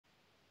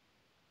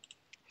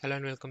Hello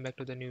and welcome back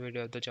to the new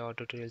video of the Java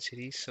tutorial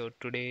series. So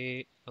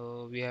today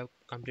we have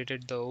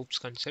completed the OOPS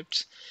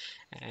concepts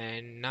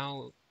and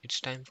now it's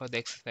time for the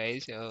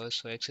exercise.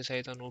 So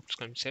exercise on OOPS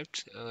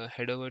concepts,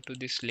 head over to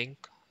this link,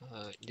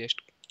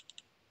 just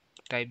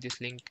type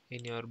this link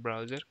in your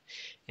browser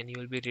and you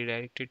will be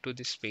redirected to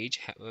this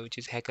page which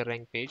is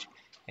HackerRank page,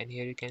 and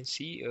here you can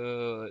see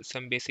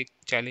some basic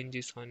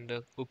challenges on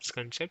the OOPS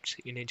concepts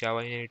in a Java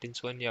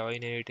Inheritance 1, Java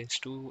Inheritance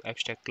 2,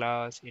 abstract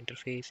class,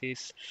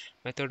 interfaces,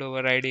 method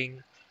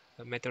overriding,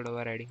 method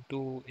overriding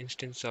 2,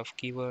 instance of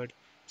keyword.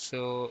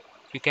 So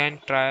you can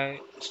try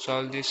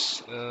solve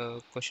these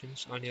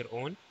questions on your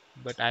own,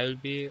 but I will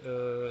be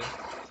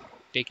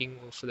taking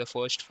for the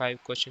first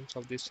 5 questions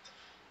of this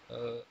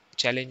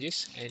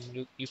challenges,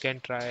 and you can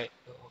try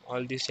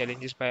all these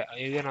challenges by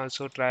you can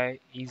also try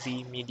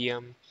easy,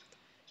 medium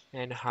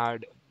and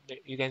hard.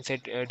 You can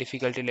set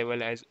difficulty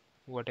level as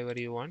whatever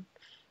you want.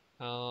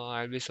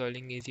 I'll be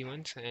solving easy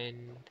ones,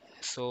 and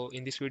so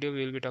in this video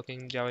we will be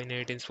talking Java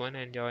Inheritance 1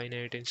 and Java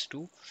Inheritance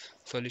 2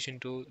 solution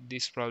to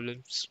these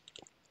problems.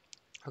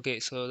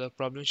 Okay, so the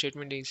problem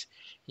statement is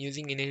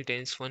using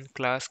inheritance one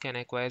class can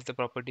acquire the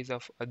properties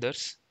of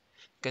others.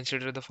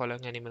 Consider the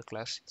following animal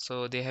class.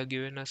 So they have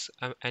given us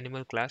an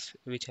animal class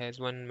which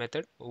has one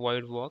method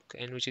void walk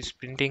and which is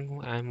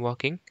printing I'm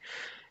walking,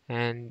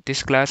 and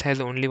this class has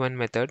only one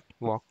method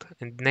walk.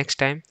 And next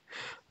time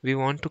we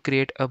want to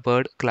create a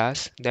bird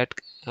class that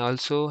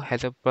also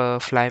has a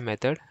fly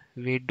method.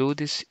 We do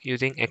this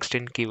using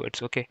extend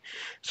keywords. Okay,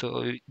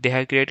 so they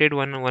have created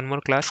one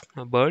more class,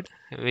 a bird,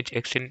 which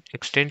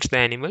extends the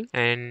animal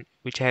and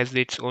which has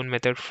its own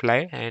method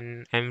fly,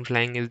 and I'm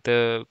flying is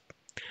the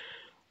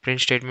print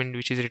statement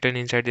which is written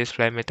inside this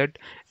fly method.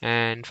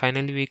 And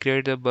finally we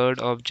create the bird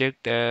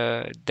object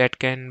that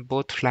can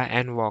both fly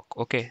and walk.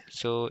 Okay,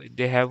 so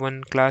they have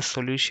one class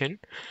solution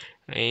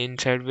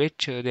inside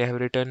which they have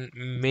written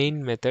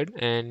main method,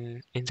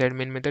 and inside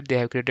main method they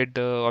have created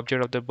the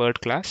object of the bird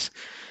class,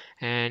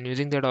 and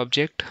using that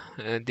object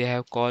they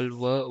have called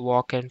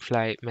walk and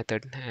fly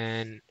method.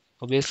 And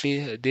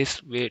obviously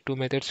this way two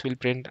methods will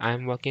print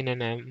I'm walking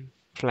and I'm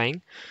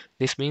flying.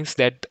 This means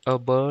that a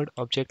bird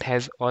object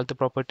has all the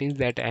properties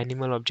that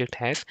animal object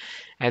has,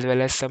 as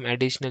well as some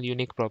additional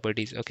unique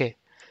properties. Okay,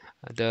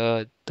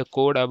 the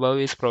code above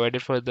is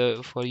provided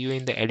for you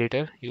in the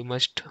editor. You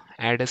must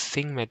add a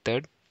sing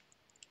method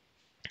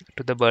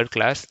to the bird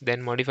class,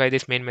 then modify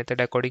this main method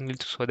accordingly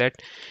so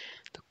that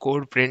the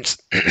code prints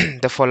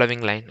the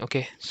following line.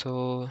 Okay,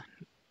 so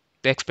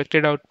the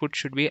expected output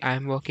should be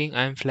I'm walking,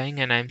 I'm flying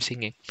and I'm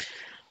singing.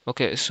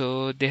 Okay,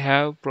 so they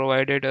have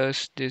provided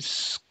us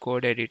this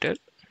code editor.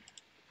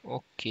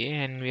 Okay,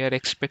 and we are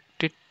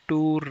expected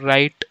to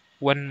write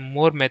one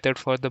more method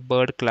for the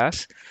bird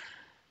class,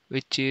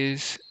 which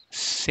is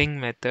sing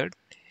method,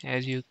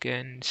 as you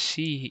can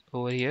see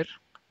over here.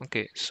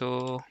 Okay,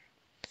 so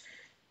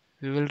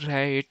we will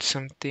write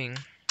something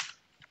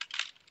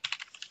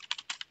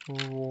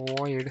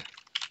void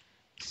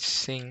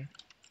sing,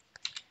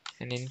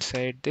 and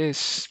inside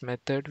this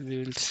method we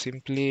will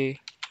simply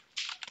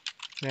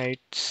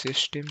write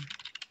system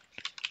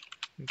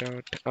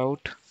dot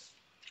out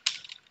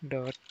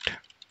dot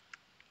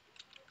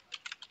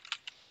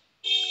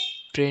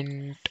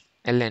println,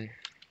 and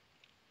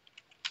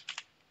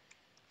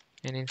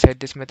inside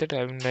this method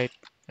I will write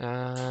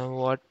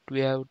what we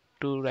have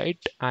to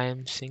write. I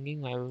am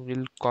singing. I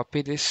will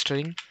copy this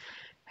string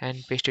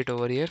and paste it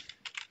over here.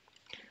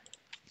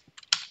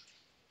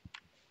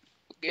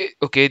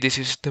 Okay, this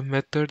is the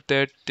method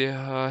that they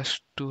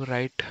asked to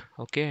write.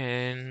 Okay,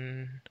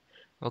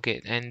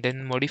 and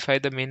then modify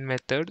the main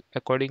method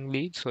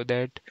accordingly so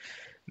that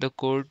the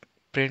code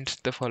prints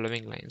the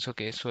following lines.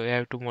 Okay, so I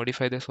have to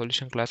modify the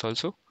solution class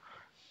also,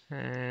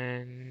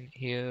 and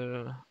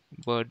here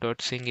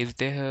bird.sing is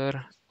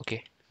there.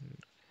 Okay,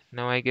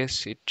 now I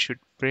guess it should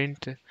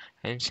print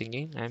I'm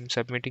singing. I'm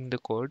submitting the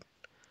code.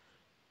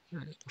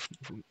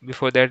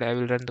 Before that I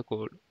will run the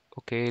code.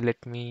 Okay,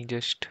 let me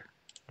just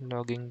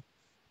log in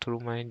through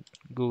my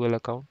Google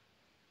account.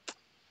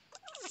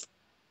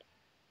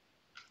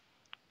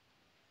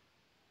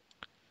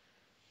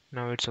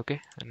 Now it's okay,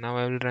 and now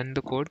I will run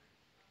the code.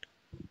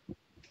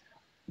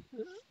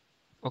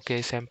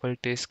 Okay, sample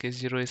test case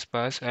 0 is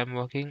passed. I'm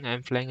walking,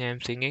 I'm flying,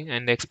 I'm singing,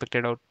 and the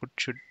expected output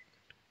should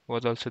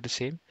was also the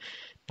same.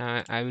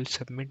 Now I will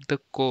submit the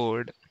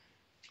code.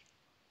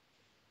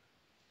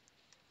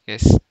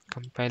 Yes,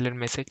 compiler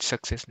message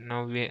success.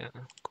 Now we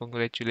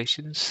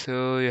congratulations.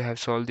 So you have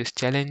solved this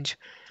challenge.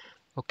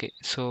 Okay,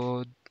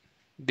 so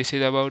this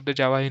is about the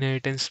Java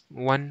inheritance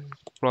 1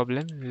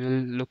 problem. We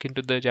will look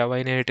into the Java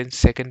inheritance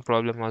second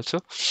problem also.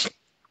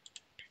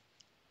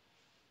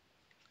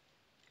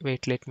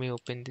 Wait, let me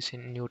open this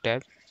in new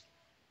tab.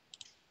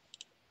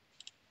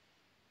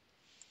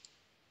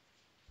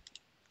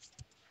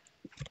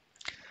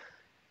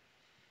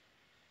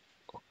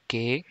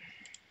 Okay.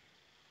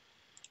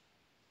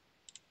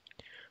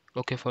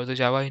 Okay, for the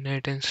Java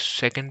inheritance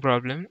second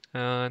problem,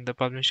 the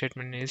problem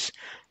statement is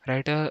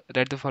write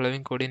the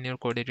following code in your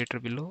code editor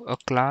below. A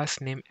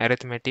class named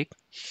arithmetic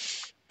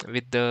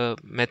with the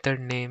method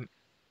name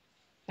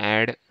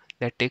add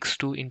that takes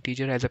two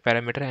integer as a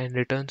parameter and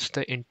returns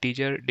the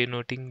integer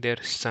denoting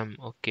their sum.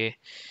 Okay,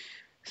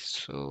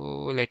 so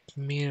let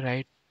me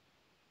write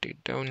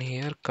it down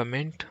here.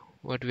 Comment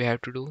what we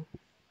have to do.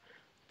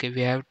 Okay,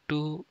 we have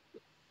to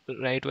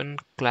write one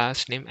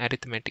class name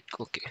arithmetic.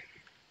 Okay,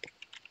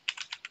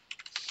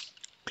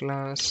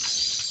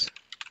 class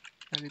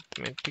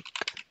arithmetic.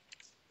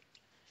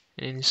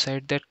 And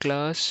inside that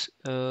class,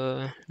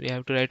 we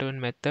have to write one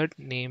method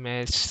name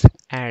as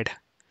add.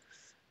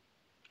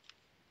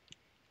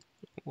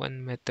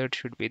 One method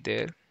should be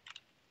there.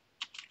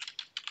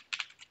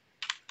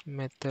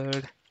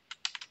 Method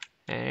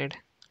add,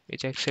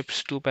 which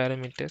accepts two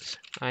parameters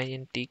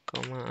int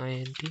comma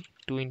int,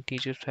 two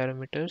integer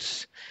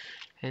parameters,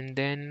 and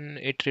then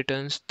it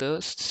returns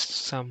the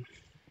sum,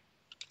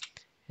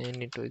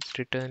 and it is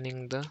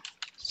returning the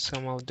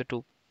sum of the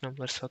two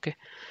numbers. Okay,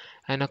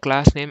 and a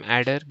class name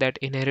adder that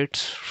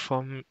inherits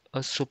from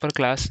a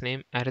superclass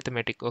name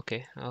arithmetic.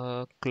 Okay,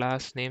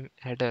 class name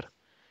adder.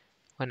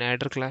 One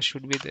adder class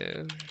should be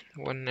there.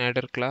 One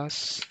adder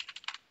class.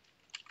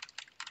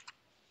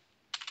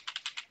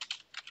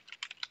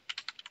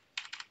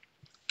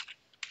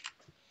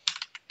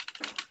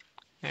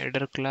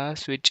 Adder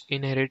class which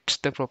inherits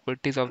the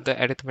properties of the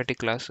arithmetic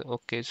class.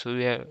 Okay, so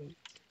we have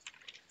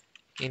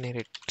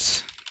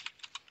inherits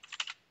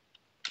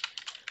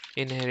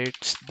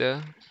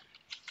the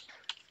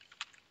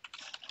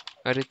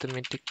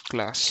arithmetic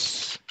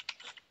class.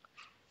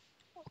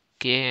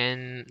 Okay,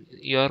 and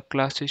your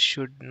classes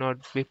should not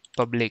be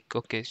public.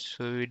 Okay,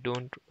 so we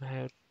don't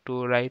have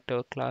to write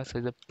a class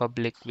as a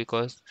public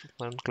because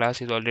one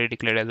class is already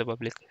declared as a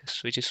public,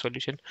 which is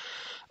solution.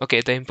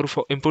 Okay, the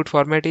input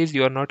format is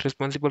you are not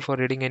responsible for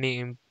reading any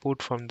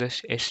input from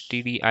this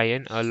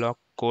stdin. A log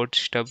code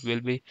stub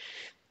will be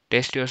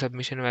test your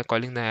submission by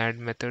calling the add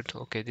method.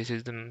 Okay, this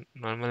is the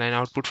normal. And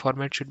output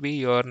format should be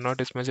you are not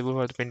responsible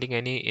for printing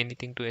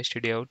anything to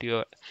std out.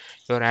 Your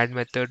add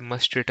method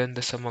must return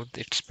the sum of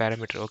its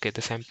parameter. Okay,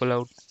 the sample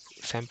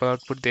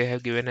output they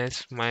have given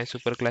as my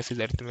superclass is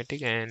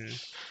arithmetic and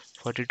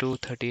 42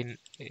 13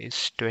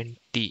 is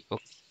 20.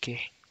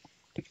 Okay,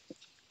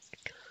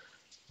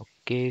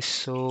 okay,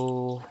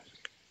 so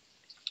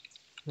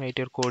write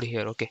your code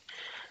here. Okay,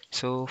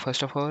 so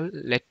first of all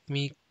let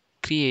me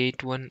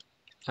create one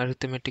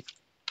arithmetic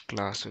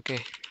class. Okay,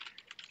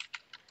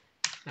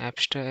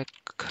 abstract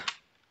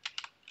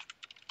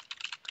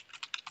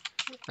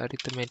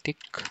arithmetic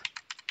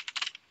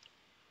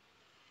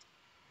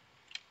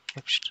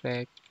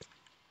abstract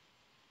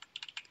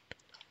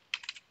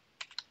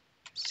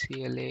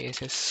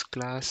class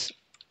class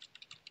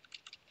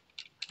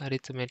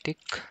arithmetic,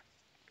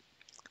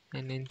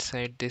 and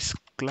inside this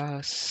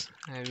class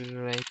I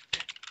will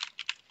write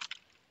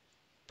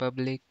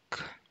public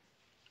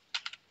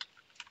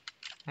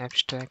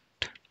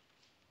abstract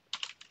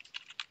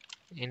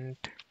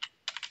int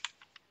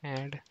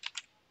add,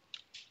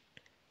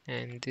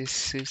 and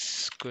this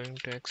is going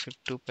to accept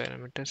two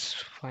parameters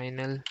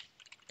final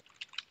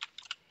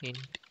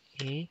int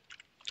a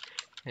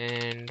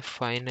and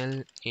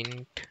final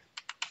int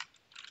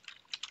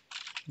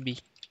b.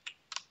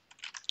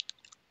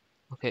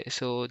 Okay,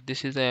 so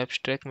this is the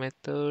abstract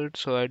method,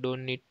 so I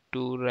don't need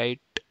to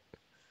write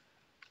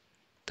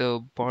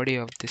the body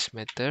of this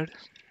method.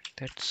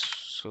 That's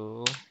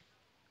so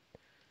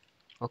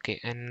okay.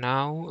 And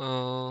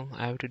now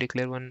I have to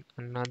declare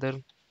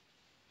another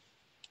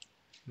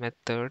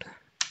method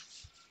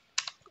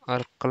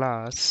or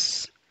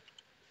class.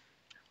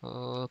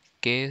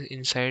 Okay,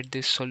 inside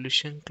this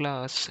solution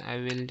class I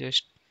will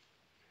just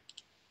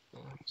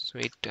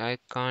wait, I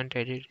can't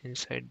edit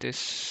inside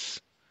this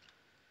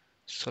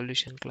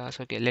solution class.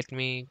 Okay, let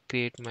me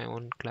create my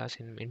own class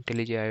in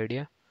IntelliJ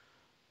IDEA.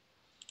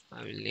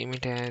 I will name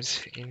it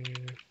as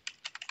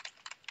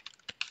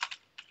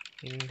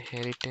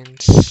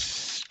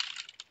inheritance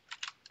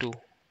 2.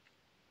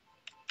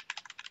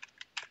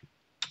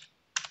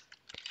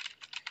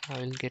 I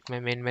will get my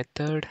main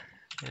method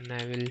and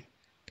I will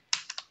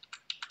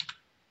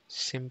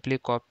simply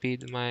copy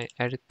my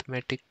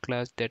arithmetic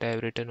class that I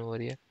have written over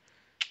here.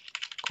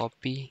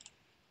 Copy,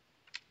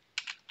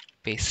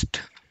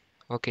 paste.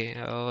 Okay,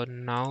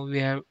 now we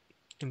have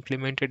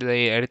implemented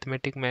the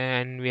arithmetic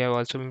and we have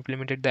also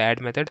implemented the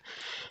add method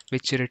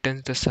which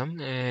returns the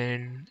sum,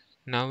 and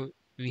now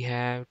we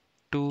have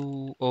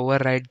to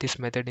override this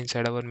method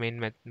inside our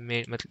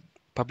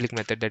public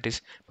method, that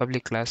is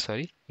public class,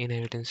 sorry,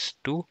 inheritance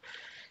 2.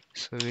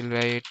 So we'll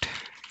write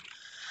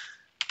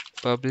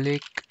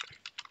public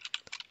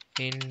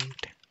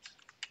int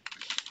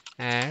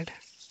add,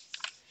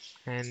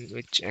 and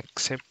which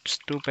accepts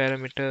two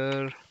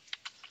parameter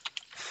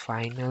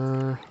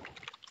final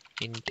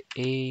int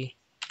a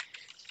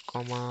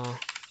comma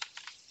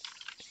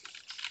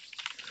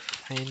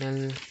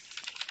final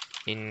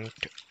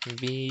int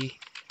b,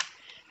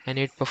 and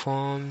it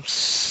performs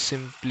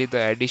simply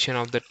the addition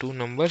of the two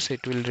numbers.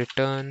 It will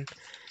return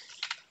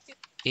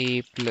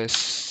a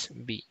plus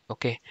b.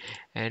 Okay,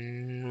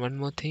 and one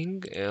more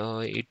thing,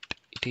 it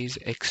is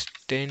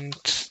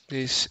extends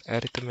this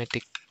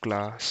arithmetic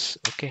class.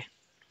 Okay,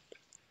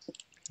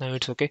 Now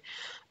it's okay.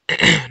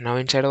 Now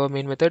inside our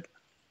main method,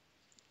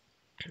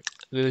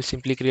 we will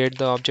simply create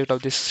the object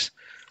of this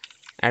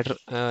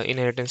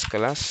inheritance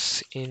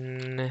class.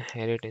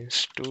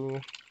 Inheritance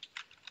to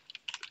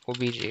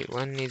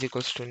obj1 is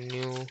equals to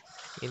new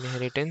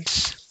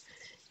inheritance,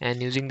 and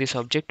using this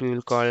object we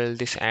will call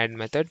this add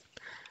method.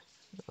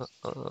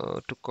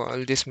 To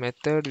call this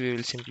method, we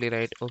will simply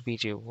write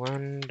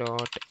obj1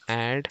 dot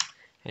add,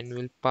 and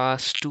we'll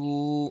pass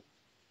two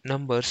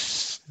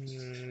numbers.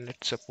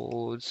 Let's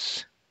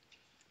suppose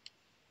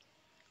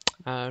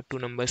two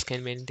numbers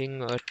can be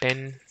anything,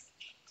 10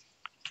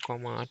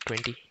 comma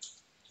 20.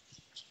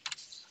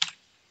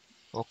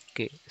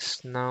 Okay,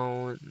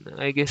 now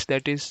I guess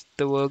that is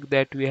the work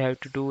that we have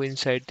to do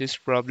inside this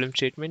problem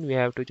statement. We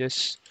have to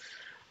just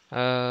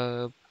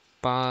uh,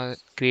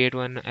 create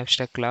one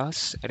abstract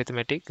class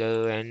arithmetic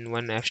and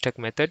one abstract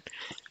method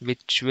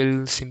which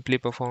will simply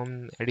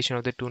perform addition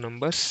of the two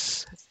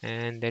numbers,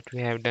 and that we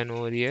have done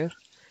over here.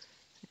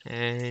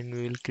 And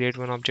we will create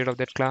one object of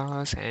that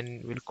class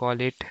and we'll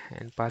call it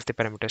and pass the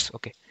parameters.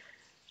 Okay,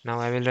 now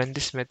I will run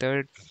this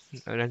method,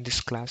 run this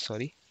class,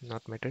 sorry,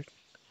 not method.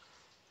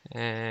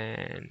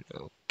 And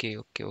okay,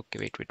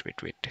 wait,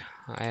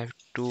 I have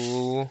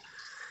to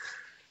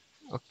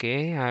I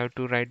have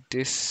to write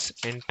this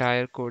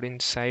entire code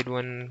inside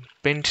one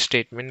print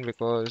statement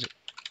because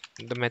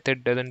the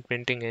method doesn't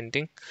printing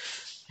anything.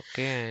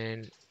 Okay,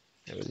 and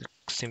I will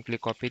simply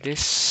copy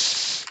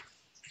this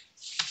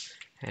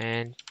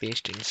and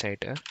paste inside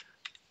a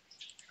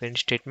print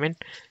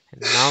statement.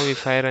 And now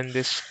if I run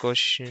this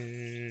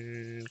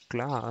question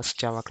class,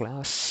 Java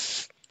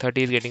class,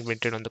 30 is getting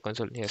printed on the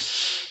console.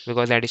 Yes,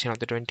 because the addition of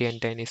the 20 and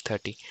 10 is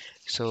 30.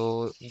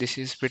 So this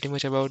is pretty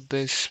much about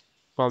this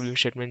problem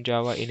statement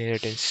Java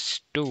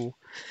inheritance 2.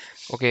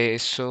 Okay,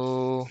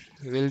 so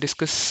we'll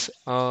discuss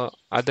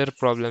other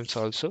problems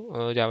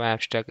also, Java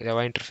abstract,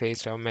 Java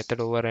interface, Java method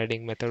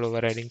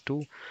overriding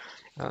 2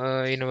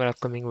 in our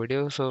upcoming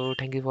video. So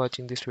thank you for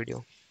watching this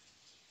video.